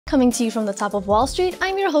Coming to you from the top of Wall Street,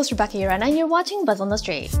 I'm your host Rebecca Urena and you're watching Buzz on the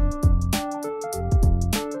Street.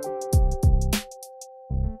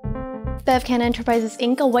 BevCanna Enterprises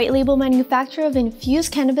Inc., a white label manufacturer of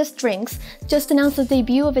infused cannabis drinks, just announced the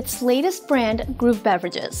debut of its latest brand, Grüv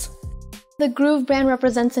Beverages. The Grüv brand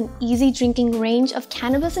represents an easy drinking range of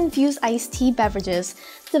cannabis-infused iced tea beverages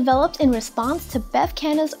developed in response to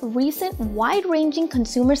BevCanna's recent wide-ranging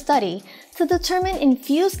consumer study to determine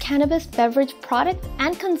infused cannabis beverage product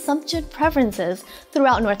and consumption preferences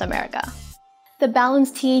throughout North America. The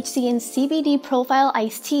balanced THC and CBD profile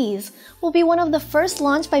iced teas will be one of the first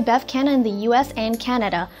launched by BevCanna in the US and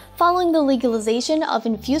Canada following the legalization of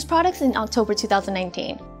infused products in October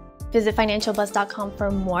 2019. Visit financialbuzz.com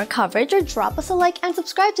for more coverage or drop us a like and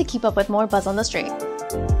subscribe to keep up with more Buzz on the Street.